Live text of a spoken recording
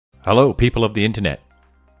Hello, people of the internet.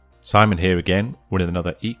 Simon here again with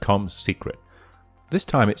another e-com secret. This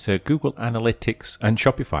time it's a Google Analytics and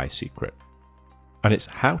Shopify secret. And it's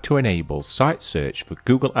how to enable site search for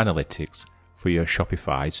Google Analytics for your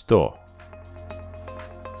Shopify store.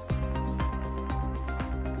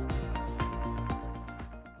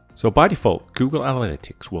 So by default, Google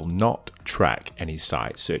Analytics will not track any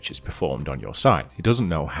site searches performed on your site. It doesn't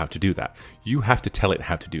know how to do that. You have to tell it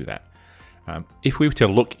how to do that. If we were to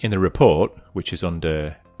look in the report, which is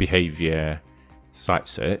under Behavior Site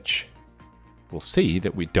Search, we'll see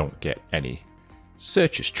that we don't get any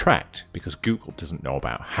searches tracked because Google doesn't know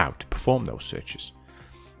about how to perform those searches.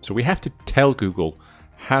 So we have to tell Google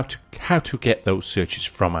how to get those searches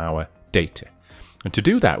from our data. And to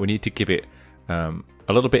do that, we need to give it a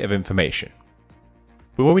little bit of information.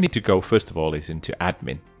 But where we need to go first of all is into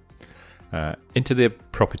admin, into the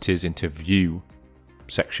properties, into view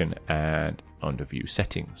section, and under view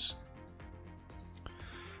settings.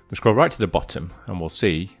 We'll scroll right to the bottom and we'll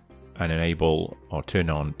see and enable or turn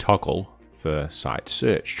on toggle for site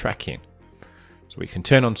search tracking. So we can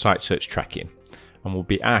turn on site search tracking and we'll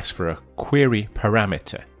be asked for a query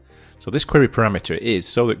parameter. So this query parameter is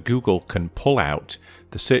so that Google can pull out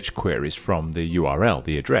the search queries from the URL,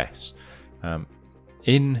 the address.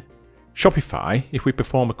 In Shopify, if we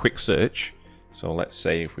perform a quick search, so let's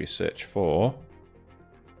say if we search for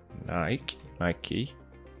Nike,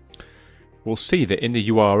 we'll see that in the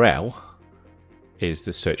URL is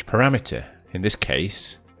the search parameter. In this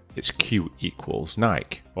case, it's Q equals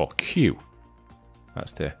Nike, or Q.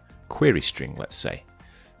 That's the query string, let's say.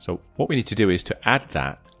 So what we need to do is to add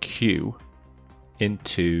that Q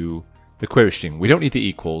into the query string. We don't need the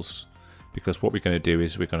equals because what we're going to do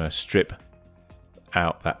is we're going to strip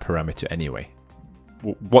out that parameter anyway.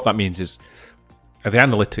 What that means is the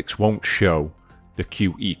analytics won't show the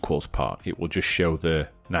Q equals part. It will just show the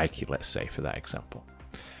Nike, let's say, for that example.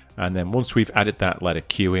 And then once we've added that letter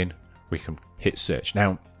Q in, we can hit search.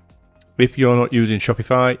 Now, if you're not using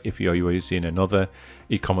Shopify, if you're using another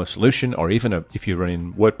e-commerce solution, or even if you're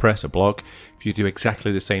running WordPress, a blog, if you do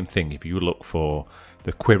exactly the same thing, if you look for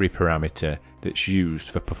the query parameter that's used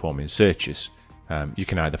for performing searches, you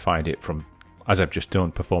can either find it from, as I've just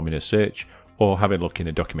done, performing a search, or have a look in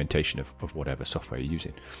the documentation of whatever software you're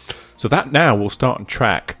using. So that now will start and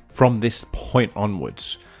track from this point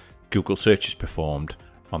onwards Google searches performed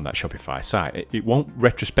on that Shopify site. It won't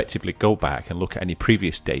retrospectively go back and look at any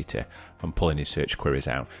previous data and pull any search queries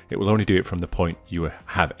out. It will only do it from the point you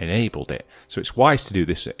have enabled it. So it's wise to do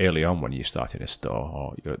this early on when you're starting a store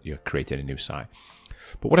or you're creating a new site.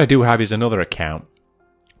 But what I do have is another account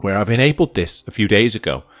where I've enabled this a few days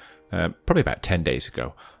ago, probably about 10 days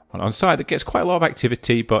ago, on a site that gets quite a lot of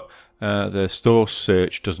activity, but the store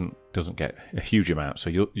search doesn't get a huge amount. So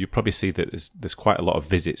you'll probably see that there's quite a lot of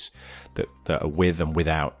visits that are with and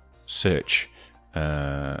without search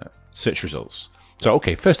results. So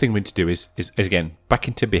okay, first thing we need to do is again back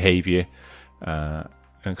into behavior and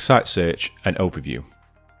site search and overview.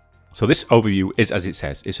 So this overview is, as it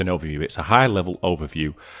says, it's an overview. It's a high level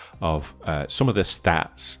overview of some of the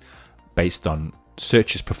stats based on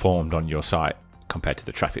searches performed on your site compared to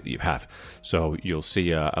the traffic that you have. So you'll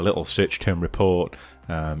see a little search term report.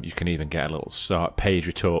 You can even get a little start page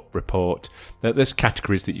report. There's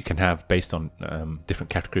categories that you can have based on different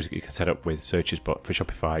categories that you can set up with searches, but for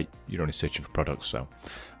Shopify, you're only searching for products, so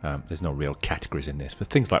there's no real categories in this. For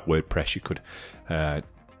things like WordPress, you could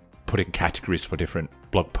put in categories for different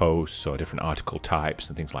blog posts or different article types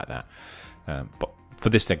and things like that. But for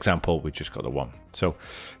this example, we've just got the one. So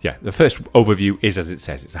yeah, the first overview is, as it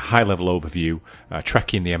says, it's a high-level overview,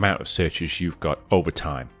 tracking the amount of searches you've got over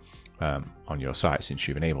time on your site since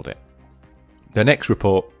you've enabled it. The next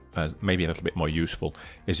report, maybe a little bit more useful,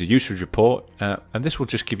 is a usage report, and this will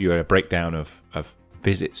just give you a breakdown of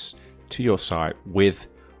visits to your site with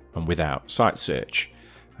and without site search.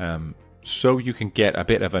 So you can get a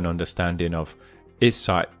bit of an understanding of, is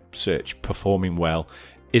site search performing well?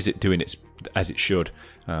 Is it doing its as it should?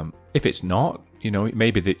 If it's not, it may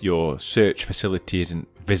be that your search facility isn't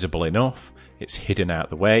visible enough, it's hidden out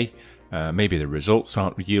the way, maybe the results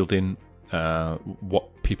aren't yielding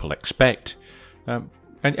what people expect.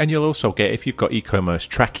 And you'll also get, if you've got e-commerce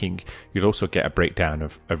tracking, you'll also get a breakdown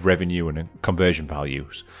of revenue and conversion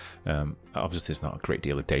values. Obviously, there's not a great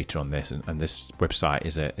deal of data on this, and this website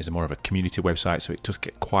is a more of a community website, so it does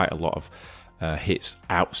get quite a lot of hits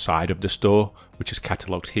outside of the store, which is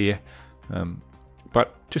catalogued here.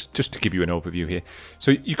 But just to give you an overview here,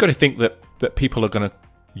 so you've got to think that people are going to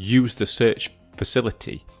use the search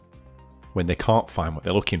facility when they can't find what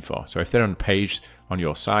they're looking for. So if they're on a page on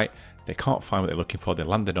your site they can't find what they're looking for. They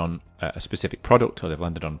landed on a specific product, or they've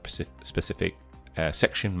landed on a specific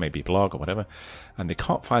section, maybe a blog or whatever, and they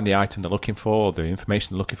can't find the item they're looking for, or the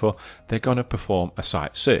information they're looking for, they're going to perform a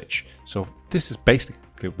site search. So this is basically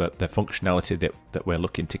the functionality that we're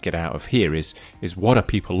looking to get out of here is what are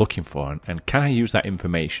people looking for, and can I use that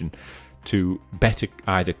information to better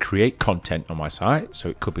either create content on my site. So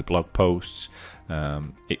it could be blog posts,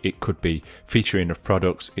 it could be featuring of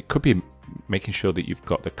products, it could be making sure that you've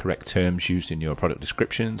got the correct terms used in your product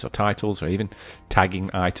descriptions or titles, or even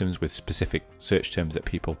tagging items with specific search terms that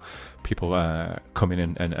people come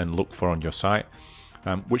in and look for on your site,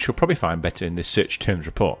 which you'll probably find better in this search terms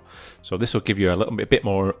report. So this will give you a bit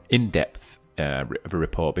more in-depth of a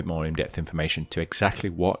report, a bit more in-depth information to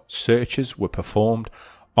exactly what searches were performed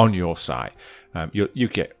on your site. You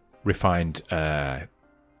get refined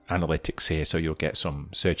analytics here, so you'll get some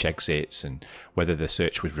search exits and whether the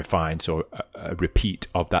search was refined, so a repeat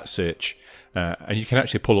of that search, and you can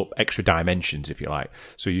actually pull up extra dimensions if you like.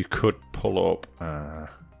 So you could pull up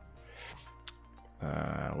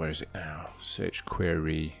where is it now? Search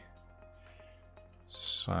query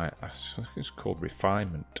site. I think it's called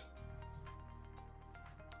refinement.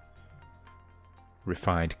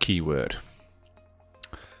 Refined keyword.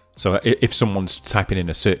 So if someone's typing in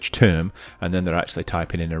a search term and then they're actually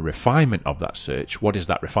typing in a refinement of that search, what is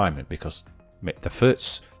that refinement? Because the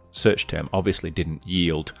first search term obviously didn't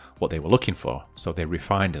yield what they were looking for, so they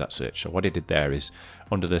refined that search. So what I did there is,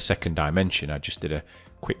 under the second dimension, I just did a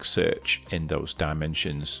quick search in those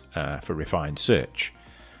dimensions for refined search,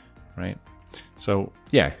 right? So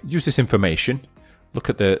yeah, use this information, look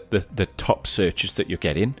at the top searches that you're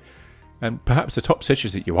getting, and perhaps the top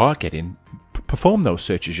searches that you are getting, perform those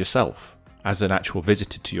searches yourself as an actual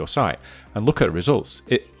visitor to your site and look at the results.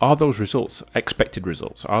 Are those results expected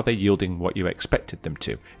results? Are they yielding what you expected them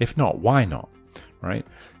to? If not, why not? Right?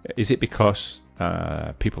 Is it because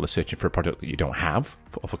people are searching for a product that you don't have,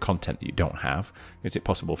 for content that you don't have? Is it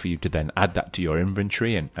possible for you to then add that to your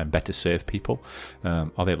inventory and better serve people?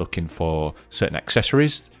 Are they looking for certain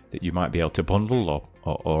accessories that you might be able to bundle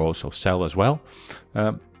or also sell as well?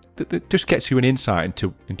 That just gets you an insight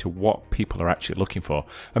into what people are actually looking for.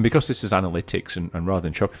 And because this is analytics and rather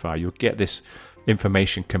than Shopify, you'll get this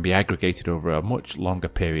information can be aggregated over a much longer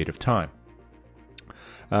period of time.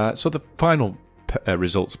 So the final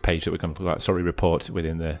results page that we're going to look at, report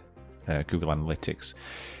within the Google Analytics,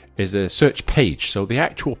 is a search page. So the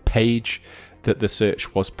actual page that the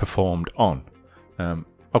search was performed on.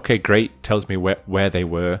 Okay, great, tells me where they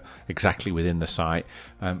were exactly within the site,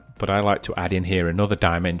 but I like to add in here another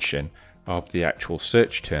dimension of the actual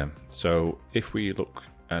search term. So if we look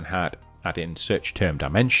and add in search term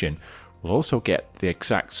dimension, we'll also get the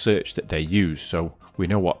exact search that they used. So we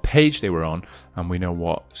know what page they were on and we know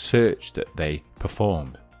what search that they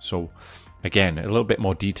performed. So again, a little bit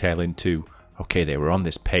more detail into, okay, they were on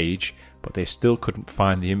this page, but they still couldn't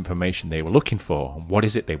find the information they were looking for. And what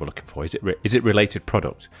is it they were looking for? Is it related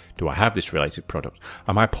product? Do I have this related product?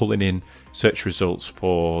 Am I pulling in search results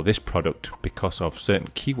for this product because of certain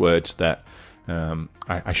keywords that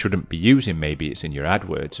I shouldn't be using? Maybe it's in your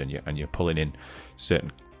AdWords and you're pulling in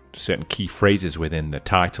certain key phrases within the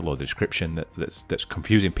title or the description that's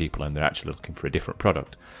confusing people, and they're actually looking for a different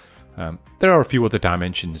product. There are a few other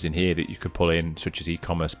dimensions in here that you could pull in, such as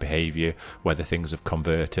e-commerce behavior, whether things have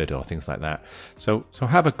converted or things like that. So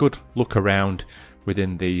have a good look around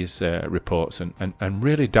within these reports and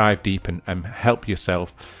really dive deep and help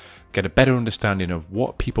yourself get a better understanding of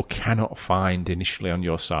what people cannot find initially on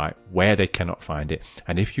your site, where they cannot find it,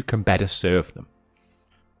 and if you can better serve them.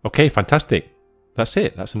 Okay, fantastic. That's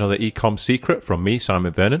it. That's another e-com secret from me,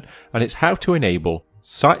 Simon Vernon, and it's how to enable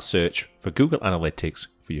site search for Google Analytics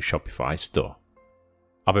for your Shopify store.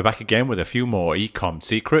 I'll be back again with a few more e-com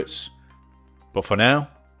secrets, but for now,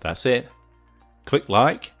 that's it. Click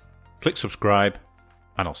like, click subscribe,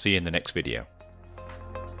 and I'll see you in the next video.